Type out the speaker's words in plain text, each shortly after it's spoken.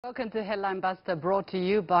Welcome to Headline Buster, brought to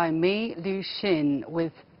you by me, Liu Xin,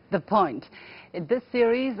 with The Point. In this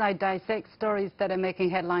series, I dissect stories that are making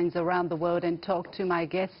headlines around the world and talk to my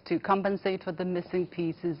guests to compensate for the missing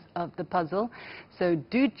pieces of the puzzle. So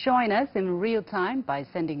do join us in real time by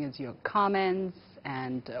sending us your comments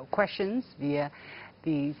and questions via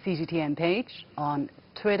the CGTN page on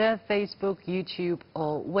Twitter, Facebook, YouTube,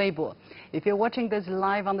 or Weibo. If you're watching this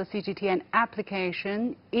live on the CGTN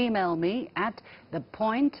application, email me at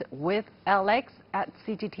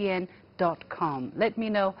thepointwithlx@cgtn.com. Let me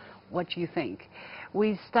know what you think.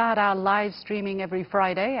 We start our live streaming every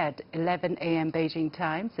Friday at 11 a.m. Beijing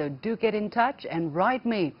time, so do get in touch and write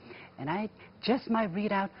me, and I just might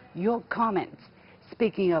read out your comments.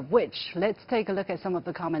 Speaking of which, let's take a look at some of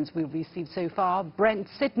the comments we've received so far. Brent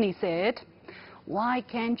Sidney said, "Why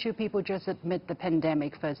can't you people just admit the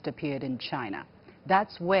pandemic first appeared in China?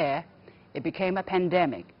 That's where it became a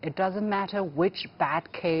pandemic. It doesn't matter which bat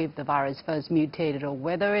cave the virus first mutated or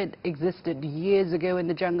whether it existed years ago in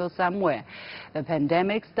the jungle somewhere. The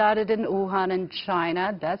pandemic started in Wuhan in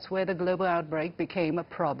China. That's where the global outbreak became a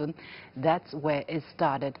problem. That's where it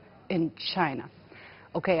started in China."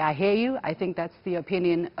 Okay, I hear you. I think that's the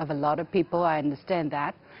opinion of a lot of people. I understand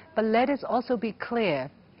that. But let us also be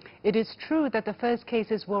clear. It is true that the first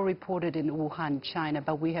cases were reported in Wuhan, China,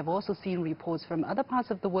 but we have also seen reports from other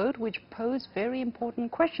parts of the world which pose very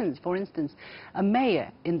important questions. For instance, a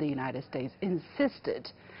mayor in the United States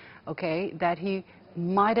insisted, that he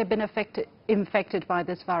might have been infected by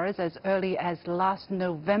this virus as early as last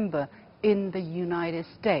November in the United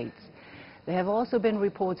States. There have also been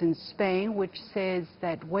reports in Spain which says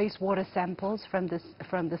that wastewater samples from the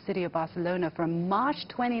city of Barcelona from March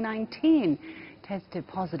 2019 tested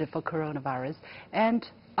positive for coronavirus, and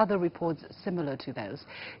other reports similar to those.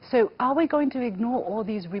 So are we going to ignore all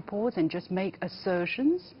these reports and just make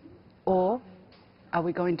assertions, or are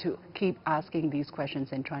we going to keep asking these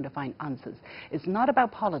questions and trying to find answers? It's not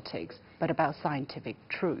about politics, but about scientific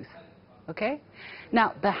truth. Okay?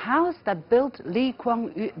 Now, the house that Lee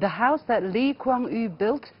Kuan Yew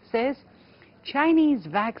built says Chinese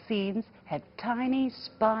vaccines had tiny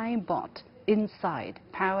spy bot inside,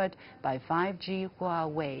 powered by 5G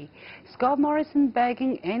Huawei. Scott Morrison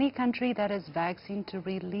begging any country that has vaccine to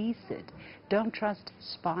release it. Don't trust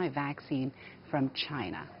spy vaccine from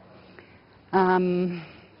China.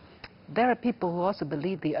 There are people who also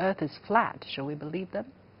believe the earth is flat. Shall we believe them?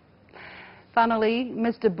 Finally,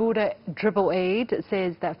 Mr. Buddha 888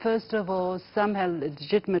 says that, first of all, some have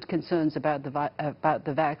legitimate concerns about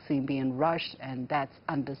the vaccine being rushed, and that's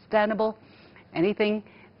understandable. Anything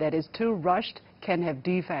that is too rushed can have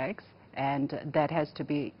defects, and that's to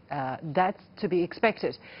be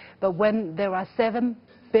expected. But when there are 7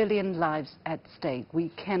 billion lives at stake, we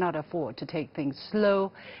cannot afford to take things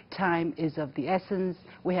slow. Time is of the essence.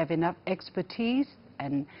 We have enough expertise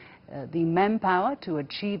and the manpower to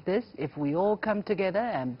achieve this if we all come together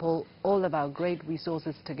and pull all of our great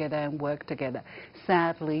resources together and work together.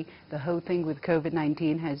 Sadly, the whole thing with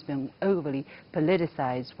COVID-19 has been overly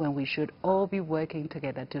politicized when we should all be working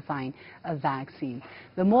together to find a vaccine.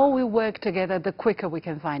 The more we work together, the quicker we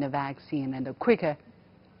can find a vaccine, and the quicker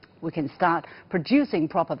we can start producing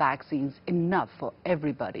proper vaccines enough for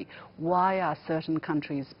everybody. Why are certain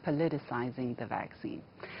countries politicizing the vaccine?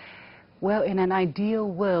 Well, in an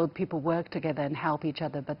ideal world, people work together and help each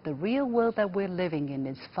other, but the real world that we're living in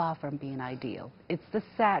is far from being ideal. It's the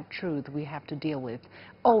sad truth we have to deal with.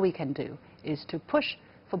 All we can do is to push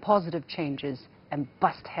for positive changes and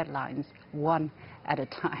bust headlines one at a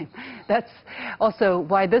time. That's also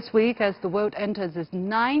why this week, as the world enters its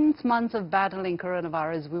 9th month of battling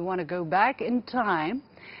coronavirus, we want to go back in time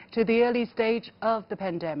to the early stage of the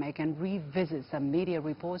pandemic and revisit some media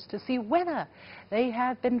reports to see whether they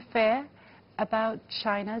have been fair about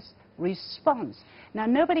China's response. Now,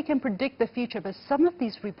 nobody can predict the future, but some of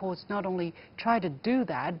these reports not only try to do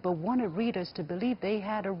that, but wanted readers to believe they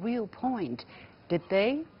had a real point. Did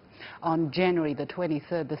they? On January the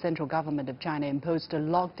 23rd, the central government of China imposed a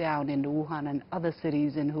lockdown in Wuhan and other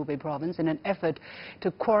cities in Hubei province in an effort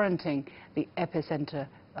to quarantine the epicenter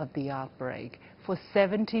of the outbreak. For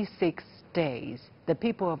 76 days, the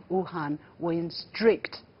people of Wuhan were in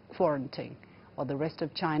strict quarantine, while the rest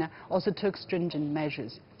of China also took stringent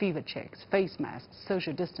measures: fever checks, face masks,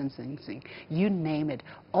 social distancing, you name it.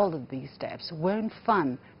 All of these steps weren't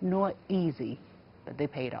fun nor easy, but they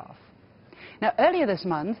paid off. Now, earlier this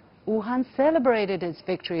month, Wuhan celebrated its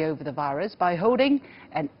victory over the virus by holding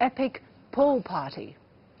an epic pool party.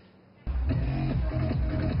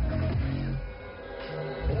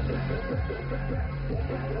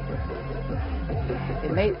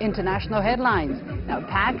 It made international headlines. Now,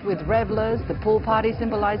 packed with revelers, the pool party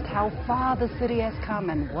symbolized how far the city has come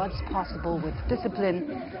and what's possible with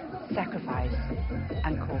discipline, sacrifice,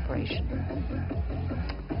 and cooperation.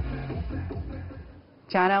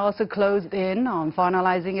 China also closed in on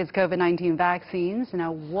finalizing its COVID-19 vaccines.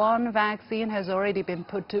 Now, one vaccine has already been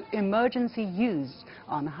put to emergency use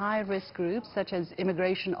on high-risk groups such as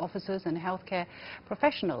immigration officers and healthcare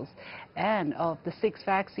professionals. And of the 6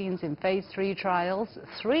 vaccines in phase 3 trials,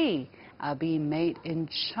 3 are being made in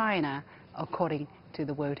China, according to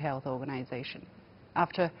the World Health Organization.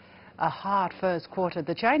 After a hard first quarter,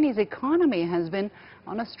 the Chinese economy has been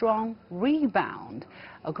on a strong rebound.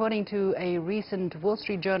 According to a recent Wall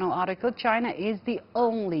Street Journal article, China is the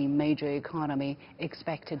only major economy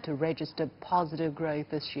expected to register positive growth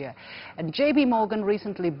this year. And JP Morgan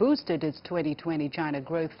recently boosted its 2020 China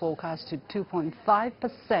growth forecast to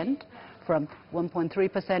 2.5% from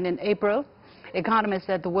 1.3% in April. Economists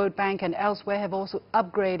at the World Bank and elsewhere have also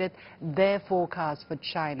upgraded their forecast for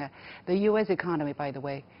China. The U.S. economy, by the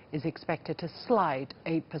way, is expected to slide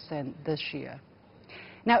 8% this year.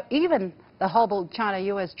 Now, even the hobbled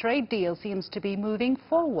China-U.S. trade deal seems to be moving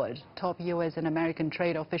forward. Top U.S. and American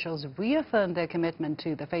trade officials reaffirmed their commitment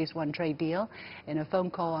to the Phase 1 trade deal in a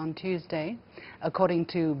phone call on Tuesday. According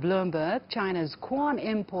to Bloomberg, China's corn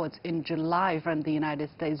imports in July from the United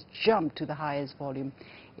States jumped to the highest volume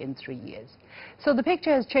in 3 years. So the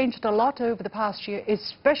picture has changed a lot over the past year,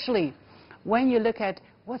 especially when you look at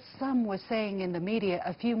what some were saying in the media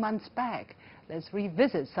a few months back. Let's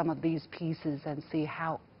revisit some of these pieces and see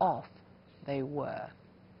how off they were.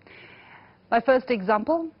 My first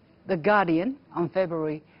example, The Guardian, on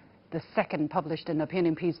February the 2nd, published an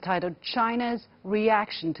opinion piece titled "China's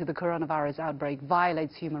Reaction to the Coronavirus Outbreak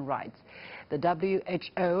Violates Human Rights." The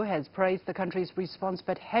WHO has praised the country's response,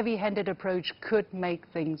 but heavy-handed approach could make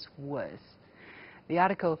things worse. The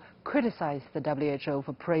article criticized the WHO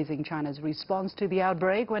for praising China's response to the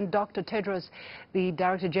outbreak when Dr. Tedros, the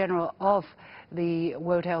Director General of the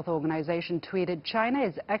World Health Organization, tweeted, "China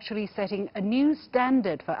is actually setting a new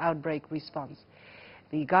standard for outbreak response."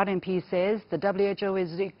 The Guardian piece says the WHO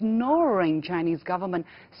is ignoring Chinese government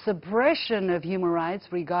suppression of human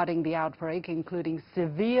rights regarding the outbreak, including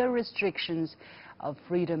severe restrictions of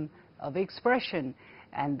freedom of expression,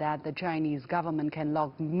 and that the Chinese government can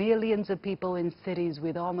lock millions of people in cities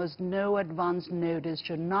with almost no advance notice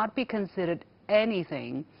should not be considered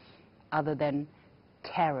anything other than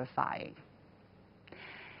terrifying.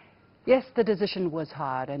 Yes, the decision was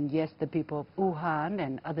hard, and yes, the people of Wuhan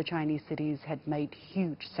and other Chinese cities had made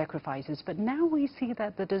huge sacrifices, but now we see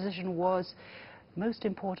that the decision was, most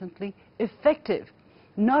importantly, effective.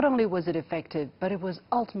 Not only was it effective, but it was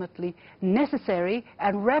ultimately necessary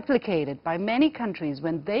and replicated by many countries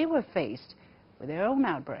when they were faced with their own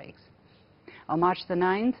outbreaks. On March the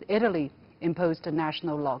 9th, Italy imposed a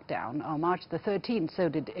national lockdown. On March the 13th, so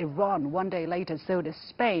did Iran. One day later, so did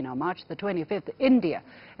Spain. On March the 25th, India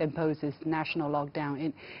imposed its national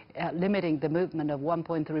lockdown, limiting the movement of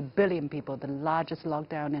 1.3 billion people, the largest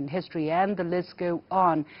lockdown in history, and the list goes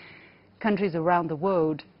on. Countries around the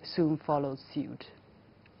world soon followed suit.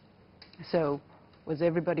 So, was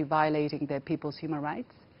everybody violating their people's human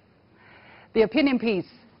rights? The opinion piece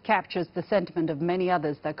captures the sentiment of many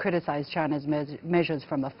others that criticize China's measures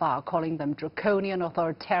from afar, calling them draconian,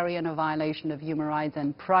 authoritarian, a violation of human rights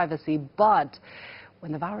and privacy. But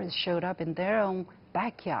when the virus showed up in their own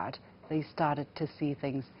backyard, they started to see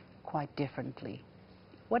things quite differently.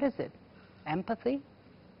 What is it? Empathy?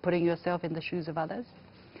 Putting yourself in the shoes of others?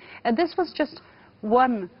 And this was just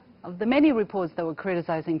one of the many reports that were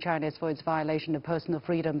criticizing China for its violation of personal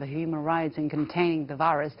freedom, the human rights in containing the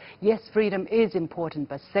virus. Yes, freedom is important,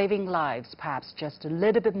 but saving lives perhaps just a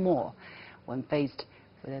little bit more when faced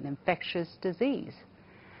with an infectious disease.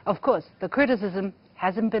 Of course, the criticism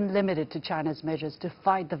hasn't been limited to China's measures to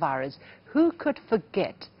fight the virus. Who could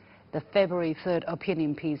forget the February 3rd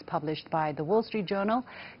opinion piece published by the Wall Street Journal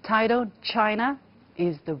titled "China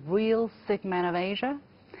is the Real Sick Man of Asia"?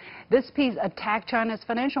 This piece attacked China's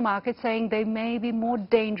financial markets, saying they may be more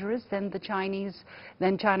dangerous than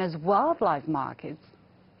China's wildlife markets.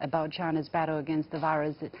 About China's battle against the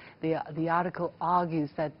virus, the article argues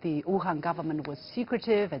that the Wuhan government was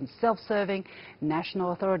secretive and self-serving.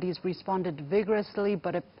 National authorities responded vigorously,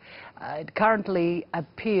 but it currently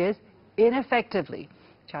appears ineffectively.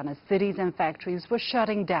 China's cities and factories were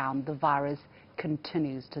shutting down. The virus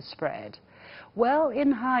continues to spread. Well,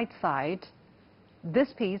 in hindsight,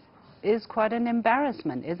 this piece is quite an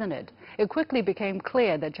embarrassment, isn't it? It quickly became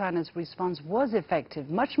clear that China's response was effective,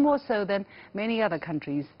 much more so than many other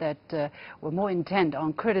countries that were more intent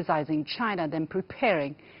on criticizing China than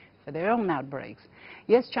preparing for their own outbreaks.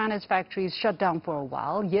 Yes, China's factories shut down for a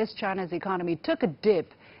while. Yes, China's economy took a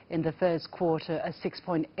dip in the first quarter, a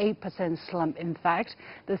 6.8% slump, in fact,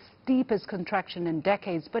 the steepest contraction in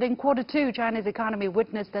decades. But in quarter two, China's economy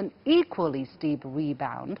witnessed an equally steep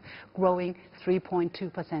rebound, growing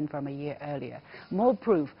 3.2% from a year earlier. More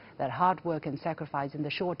proof that hard work and sacrifice in the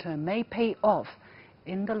short term may pay off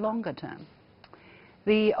in the longer term.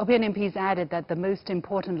 The opinion piece added that the most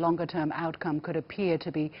important longer-term outcome could appear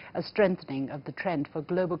to be a strengthening of the trend for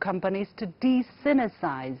global companies to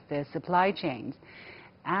de-Sinicize their supply chains.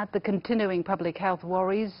 Add the continuing public health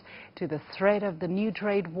worries to the threat of the new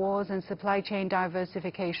trade wars, and supply chain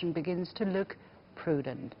diversification begins to look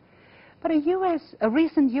prudent. But a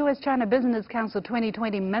recent U.S.-China Business Council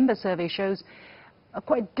 2020 member survey shows a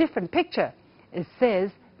quite different picture. It says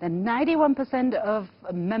that 91% of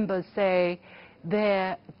members say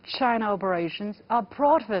their China operations are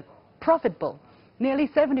profitable. Nearly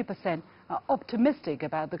 70% are optimistic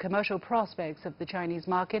about the commercial prospects of the Chinese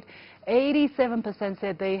market. 87%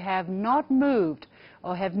 said they have not moved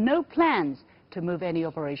or have no plans to move any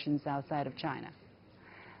operations outside of China.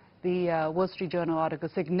 The Wall Street Journal article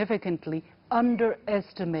significantly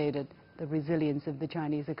underestimated the resilience of the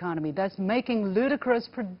Chinese economy, thus making ludicrous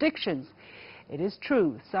predictions. It is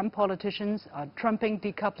true, some politicians are trumping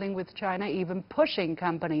decoupling with China, even pushing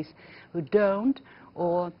companies who don't,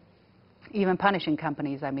 or even punishing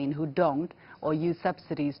companies, who don't, or use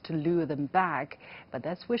subsidies to lure them back. But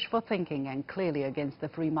that's wishful thinking and clearly against the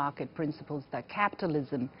free market principles that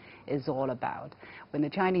capitalism is all about. When the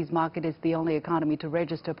Chinese market is the only economy to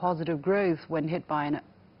register positive growth when hit by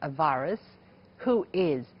a virus, who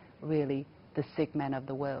is really the sick man of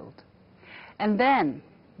the world? And then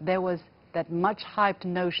there was that much hyped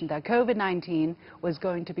notion that COVID-19 was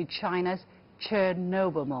going to be China's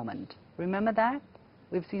Chernobyl moment. Remember that?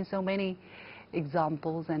 We've seen so many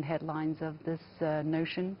examples and headlines of this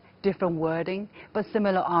notion, different wording, but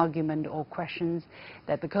similar argument or questions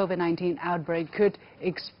that the COVID-19 outbreak could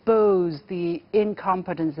expose the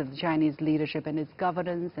incompetence of the Chinese leadership and its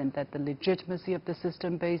governance, and that the legitimacy of the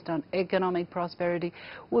system based on economic prosperity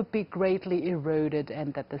would be greatly eroded,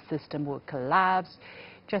 and that the system would collapse.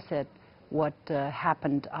 Just said what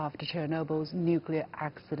happened after Chernobyl's nuclear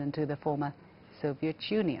accident to the former Soviet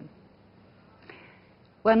Union.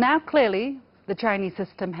 Well, now clearly the Chinese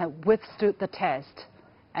system has withstood the test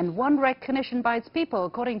and won recognition by its people,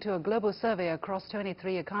 according to a global survey across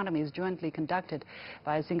 23 economies jointly conducted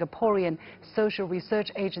by a Singaporean social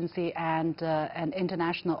research agency and an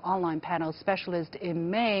international online panel specialist in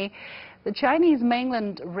May. The Chinese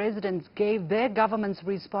mainland residents gave their government's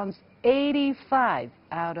response 85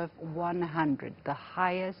 out of 100, the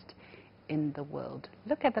highest in the world.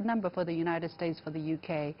 Look at the number for the United States, for the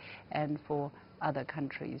UK, and for other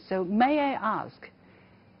countries. So may I ask,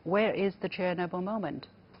 where is the Chernobyl moment?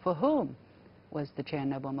 For whom was the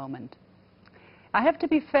Chernobyl moment? I have to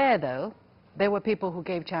be fair, though. There were people who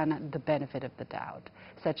gave China the benefit of the doubt,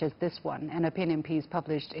 such as this one, an opinion piece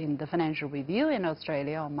published in the Financial Review in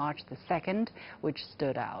Australia on March the 2nd, which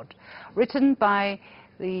stood out. Written by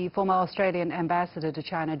the former Australian ambassador to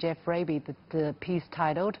China, Jeff Raby, the piece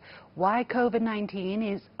titled, "Why COVID-19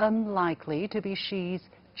 is Unlikely to be Xi's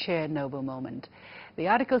Chernobyl Moment." The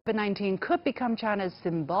article, COVID-19 could become China's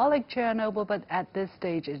symbolic Chernobyl, but at this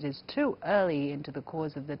stage it is too early into the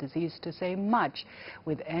course of the disease to say much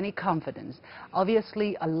with any confidence.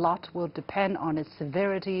 Obviously, a lot will depend on its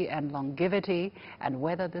severity and longevity, and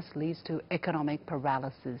whether this leads to economic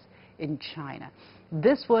paralysis in China.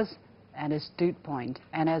 This was an astute point,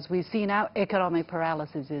 and as we see now, economic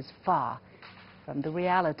paralysis is far from the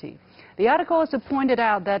reality. The article also pointed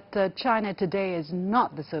out that China today is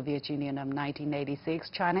not the Soviet Union of 1986.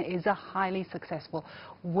 China is a highly successful,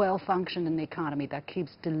 well-functioning economy that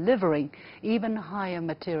keeps delivering even higher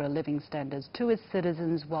material living standards to its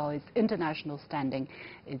citizens, while its international standing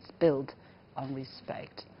is built on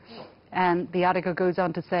respect. And the article goes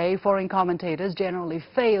on to say, foreign commentators generally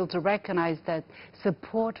fail to recognize that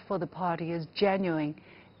support for the party is genuine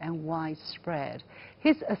and widespread.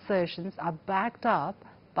 His assertions are backed up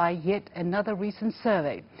by yet another recent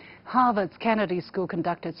survey. Harvard's Kennedy School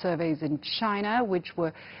conducted surveys in China, which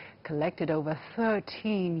were collected over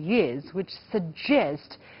 13 years, which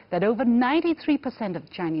suggest that over 93% of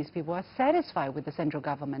Chinese people are satisfied with the central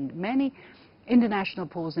government. Many international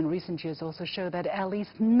polls in recent years also show that at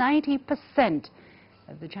least 90%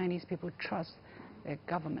 of the Chinese people trust their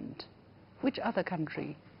government. Which other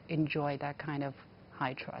country enjoy that kind of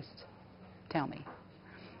high trust? Tell me.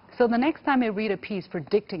 So the next time you read a piece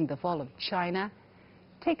predicting the fall of China,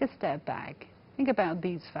 take a step back, think about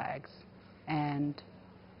these facts, and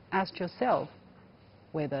ask yourself,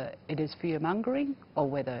 whether it is fear-mongering or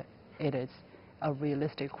whether it is a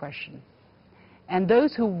realistic question. And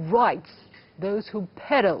those who write, those who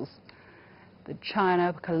peddles the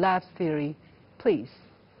China collapse theory, please,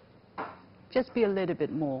 just be a little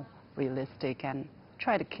bit more realistic and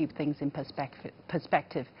try to keep things in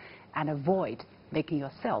perspective and avoid making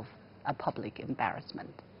yourself a public embarrassment.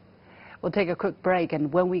 We'll take a quick break,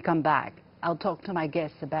 and when we come back, I'll talk to my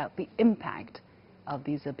guests about the impact of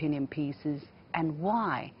these opinion pieces and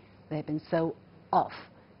why they've been so off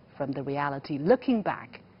from the reality looking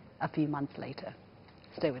back a few months later.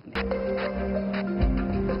 Stay with me.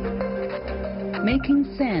 Making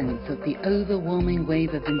sense of the overwhelming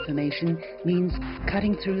wave of information means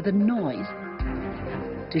cutting through the noise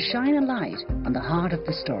to shine a light on the heart of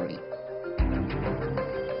the story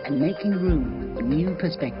and making room for new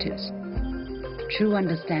perspectives. True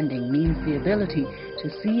understanding means the ability to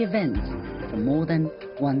see events from more than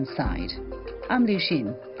one side. I'm Liu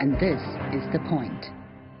Xin, and this is The Point.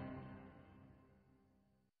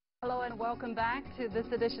 Hello and welcome back to this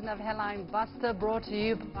edition of Headline Buster, brought to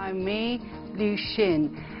you by me, Liu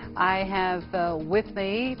Xin. I have with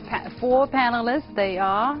me four panelists. They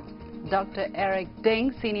are Dr. Eric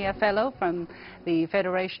Ding, Senior Fellow from the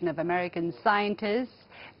Federation of American Scientists,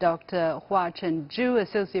 Dr. Hua-Chen Zhu,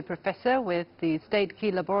 Associate Professor with the State Key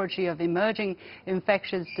Laboratory of Emerging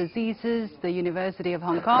Infectious Diseases, the University of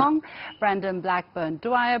Hong Kong, Brandon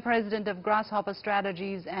Blackburn-Dwyer, President of Grasshopper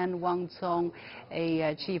Strategies, and Wang Cong,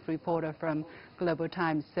 a Chief Reporter from Global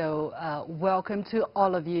Times. So welcome to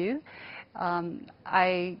all of you.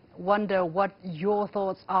 I wonder what your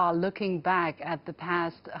thoughts are looking back at the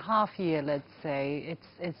past half year, let's say.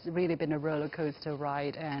 It's really been a roller coaster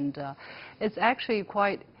ride, and it's actually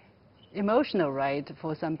quite emotional, right,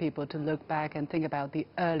 for some people to look back and think about the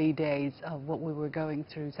early days of what we were going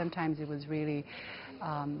through. Sometimes it was really,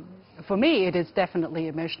 for me, it is definitely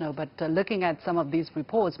emotional, but looking at some of these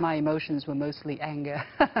reports, my emotions were mostly anger.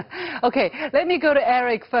 Okay, let me go to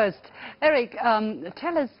Eric first. Eric,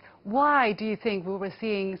 tell us, why do you think we were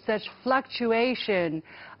seeing such fluctuation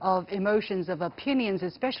of emotions, of opinions,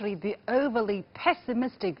 especially the overly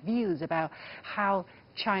pessimistic views about how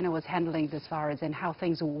China was handling this virus and how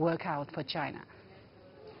things will work out for China?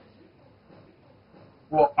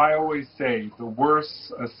 Well, I always say the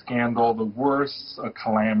worse a scandal, the worse a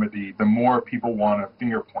calamity, the more people want to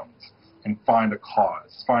finger point and find a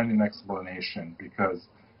cause, find an explanation, because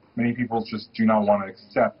many people just do not want to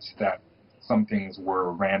accept that some things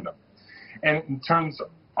were random. And in terms of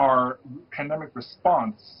our pandemic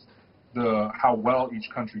response, how well each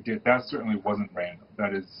country did, that certainly wasn't random.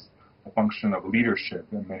 That is a function of leadership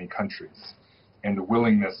in many countries and the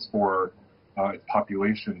willingness for its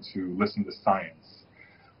population to listen to science.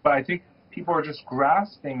 But I think people are just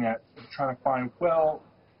grasping at trying to find, well,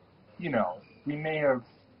 you know, we may have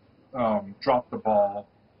dropped the ball,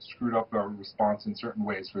 screwed up our response in certain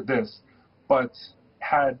ways for this, but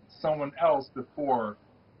had someone else before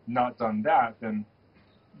not done that, then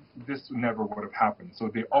this never would have happened. So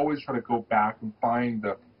they always try to go back and find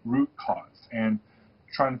the root cause. And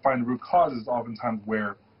trying to find the root cause is oftentimes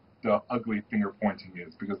where the ugly finger pointing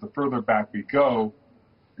is, because the further back we go,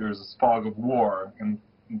 there's this fog of war, and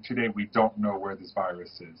today we don't know where this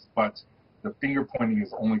virus is. But the finger pointing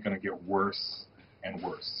is only going to get worse and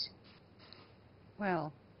worse.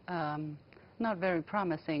 Well, not very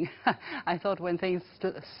promising. I thought when things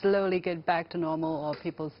slowly get back to normal, or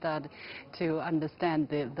people start to understand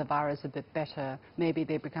the virus a bit better, maybe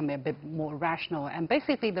they become a bit more rational. And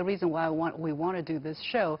basically the reason why we want to do this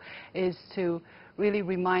show is to really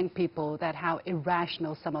remind people that how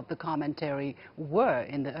irrational some of the commentary were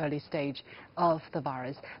in the early stage of the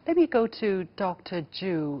virus. Let me go to Dr.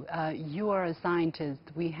 Zhu. You are a scientist.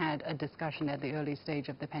 We had a discussion at the early stage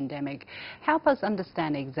of the pandemic. Help us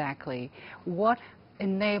understand exactly what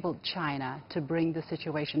enabled China to bring the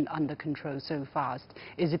situation under control so fast.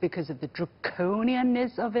 Is it because of the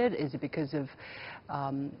draconianness of it? Is it because of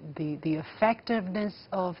the effectiveness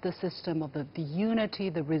of the system, of the unity,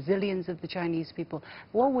 the resilience of the Chinese people?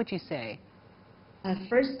 What would you say?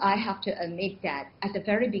 First, I have to admit that at the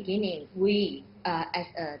very beginning, we, as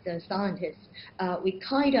the scientists, we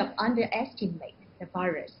kind of underestimate the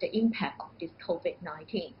virus, the impact of this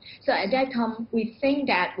COVID-19. So at that time, we think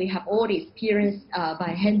that we have all the experience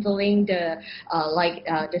by handling the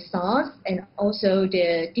the SARS and also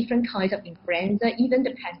the different kinds of influenza, even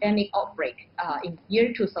the pandemic outbreak in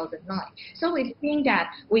year 2009. So we think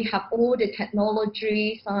that we have all the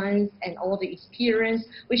technology, science, and all the experience,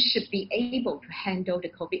 we should be able to handle the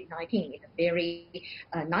COVID-19 in a very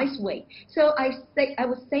nice way. So I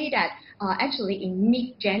would say that actually in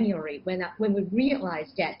mid-January, when we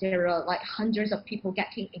realized that there are like hundreds of people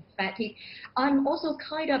getting infected, I'm also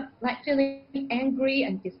kind of like feeling angry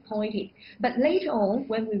and disappointed. But later on,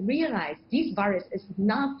 when we realized this virus is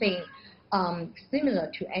nothing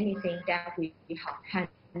similar to anything that we have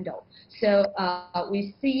handled, so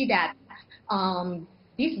we see that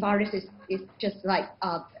this virus is just like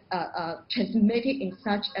transmitted in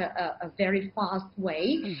such a very fast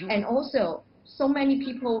way, and also so many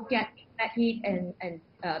people get infected, and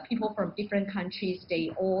people from different countries,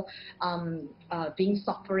 they all being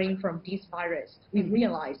suffering from this virus. We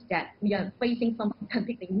realize that we are facing something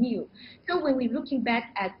completely new. So when we're looking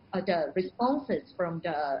back at the responses from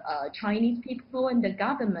the Chinese people and the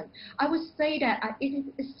government, I would say that it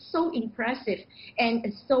is so impressive and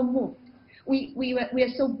it's so moved. We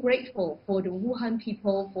are so grateful for the Wuhan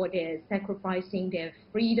people for their sacrificing their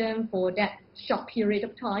freedom for that short period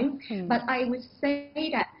of time. But I would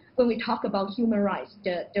say that when we talk about human rights,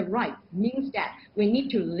 the right means that we need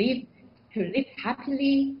to live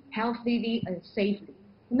happily, healthily, and safely.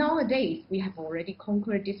 Nowadays, we have already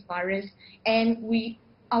conquered this virus, and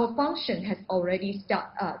our function has already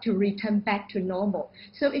started to return back to normal.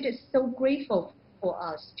 So it is so grateful for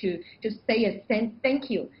us to say a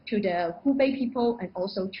thank you to the Hubei people and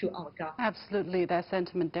also to our government. Absolutely, that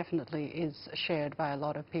sentiment definitely is shared by a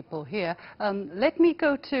lot of people here. Let me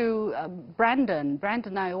go to Brandon.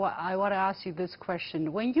 Brandon, I want to ask you this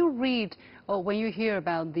question. When you read or when you hear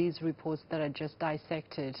about these reports that are just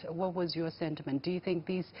dissected, what was your sentiment? Do you think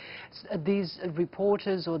these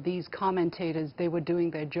reporters or these commentators, they were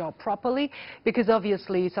doing their job properly? Because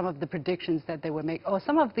obviously some of the predictions that they were making, or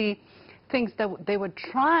some of the things that they were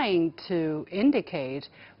trying to indicate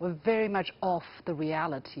were very much off the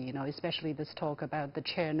reality, you know, especially this talk about the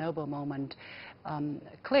Chernobyl moment.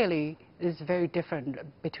 Clearly is very different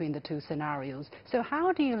between the two scenarios. So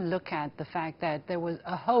how do you look at the fact that there was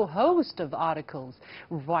a whole host of articles,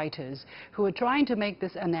 writers, who were trying to make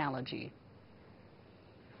this analogy?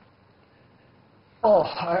 Oh,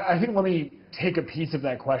 I think let me take a piece of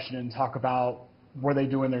that question and talk about were they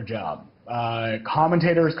doing their job.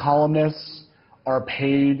 Commentators, columnists are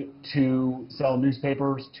paid to sell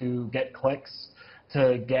newspapers, to get clicks,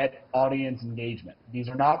 to get audience engagement. These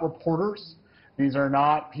are not reporters. These are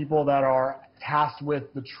not people that are tasked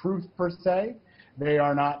with the truth per se. They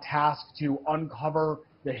are not tasked to uncover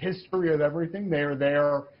the history of everything. They are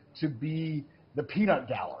there to be the peanut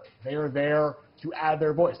gallery. They are there to add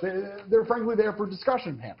their voice. They're frankly there for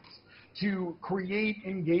discussion panels, to create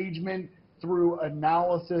engagement through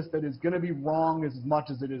analysis that is going to be wrong as much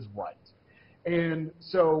as it is right. And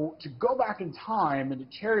so to go back in time and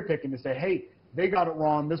to cherry pick and to say, hey, they got it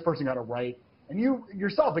wrong, this person got it right, and you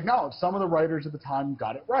yourself acknowledge some of the writers at the time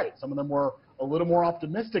got it right. Some of them were a little more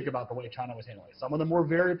optimistic about the way China was handling it. Some of them were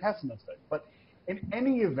very pessimistic. But in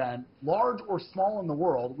any event, large or small in the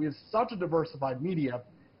world, we have such a diversified media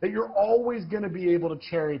that you're always going to be able to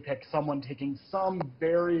cherry pick someone taking some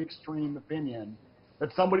very extreme opinion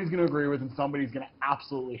that somebody's going to agree with and somebody's going to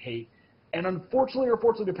absolutely hate. And unfortunately or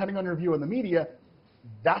fortunately, depending on your view on the media,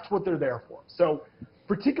 that's what they're there for. So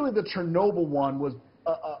particularly the Chernobyl one was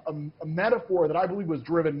a metaphor that I believe was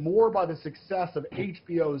driven more by the success of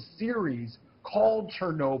HBO's series called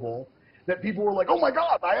Chernobyl, that people were like, oh my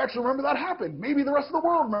God, I actually remember that happened. Maybe the rest of the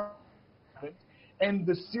world remembers that happened. And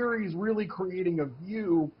the series really creating a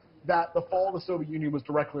view that the fall of the Soviet Union was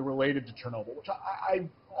directly related to Chernobyl, which I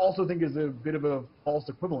also think is a bit of a false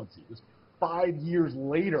equivalency. It was 5 years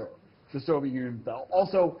later the Soviet Union fell.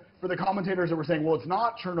 Also, for the commentators that were saying, well, it's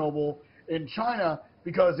not Chernobyl in China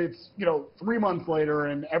because it's, 3 months later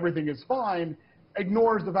and everything is fine,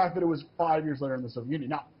 ignores the fact that it was 5 years later in the Soviet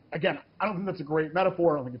Union. Now, again, I don't think that's a great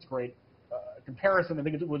metaphor. I don't think it's a great comparison. I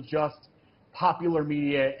think it was just popular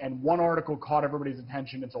media, and one article caught everybody's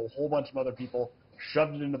attention, and so a whole bunch of other people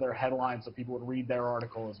shoved it into their headlines so people would read their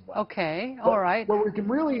article as well. Okay, all right. Well, we can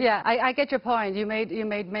really... Yeah, I get your point. You made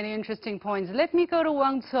many interesting points. Let me go to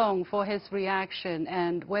Wang Song for his reaction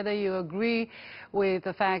and whether you agree with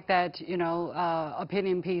the fact that,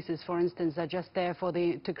 opinion pieces, for instance, are just there for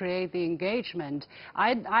to create the engagement.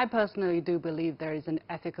 I personally do believe there is an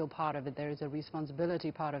ethical part of it. There is a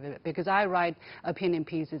responsibility part of it, because I write opinion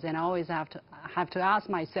pieces and I always have to ask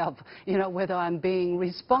myself, whether I'm being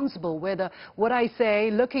responsible, whether what I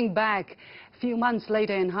say, looking back a few months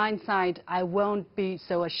later in hindsight, I won't be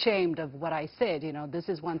so ashamed of what I said. This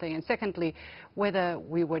is one thing. And secondly, whether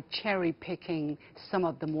we were cherry picking some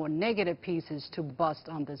of the more negative pieces to bust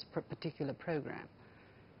on this particular program.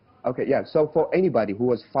 Okay, yeah, so for anybody who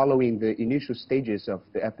was following the initial stages of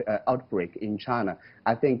the outbreak in China,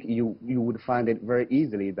 I think you would find it very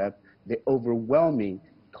easily that the overwhelming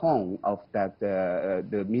tone of that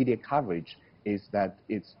the media coverage is that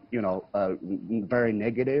it's, very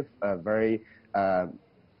negative, very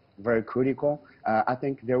critical. I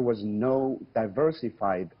think there was no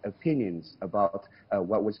diversified opinions about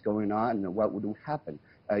what was going on and what would happen.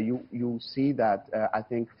 You see that, I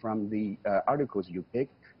think, from the articles you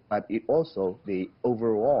picked, but it also the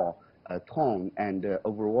overall tone and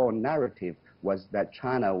overall narrative was that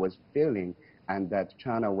China was failing and that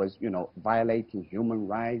China was, violating human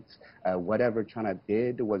rights. Whatever China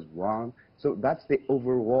did was wrong. So that's the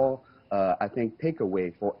overall, I think,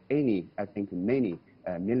 takeaway for many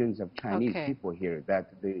millions of Chinese people here,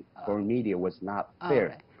 that the foreign media was not fair.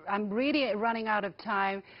 Right. I'm really running out of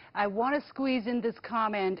time. I want to squeeze in this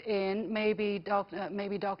comment in. Maybe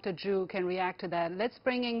Dr. Zhu can react to that. Let's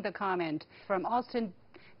bring in the comment from Austin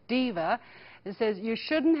Diva. It says, you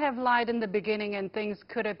shouldn't have lied in the beginning and things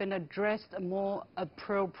could have been addressed more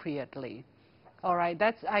appropriately. All right,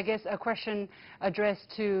 that's, I guess, a question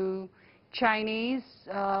addressed to Chinese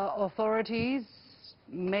authorities.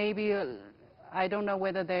 Maybe, I don't know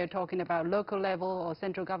whether they're talking about local level or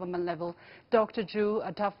central government level. Dr. Zhu,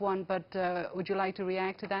 a tough one, but would you like to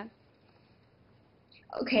react to that?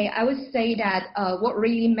 Okay, I would say that what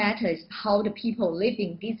really matters is how the people live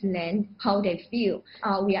in this land, how they feel.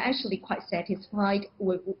 We are actually quite satisfied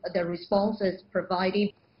with the responses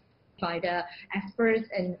provided by the experts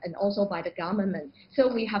and also by the government.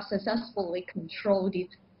 So we have successfully controlled this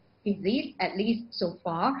disease, at least so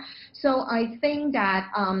far. So I think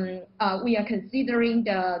that we are considering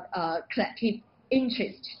the collective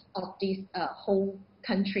interest of this whole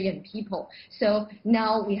country and people. So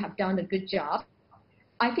now we have done a good job.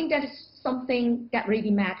 I think that is something that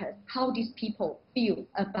really matters, how these people feel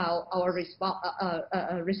about our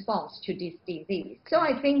response to this disease. So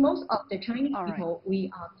I think most of the Chinese people,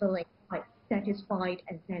 we are feeling quite satisfied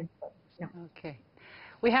and thankful. Yeah. Okay.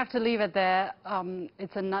 We have to leave it there.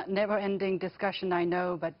 It's a never-ending discussion, I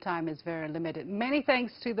know, but time is very limited. Many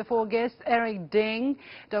thanks to the four guests, Eric Ding,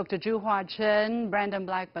 Dr. Zhu Hua Chen, Brandon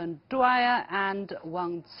Blackburn-Dwyer, and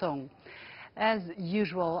Wang Cong. As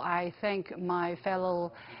usual, I thank my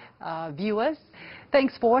fellow viewers.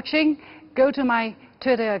 Thanks for watching. Go to my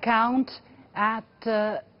Twitter account at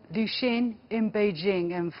Duxin in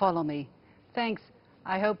Beijing and follow me. Thanks.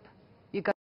 I hope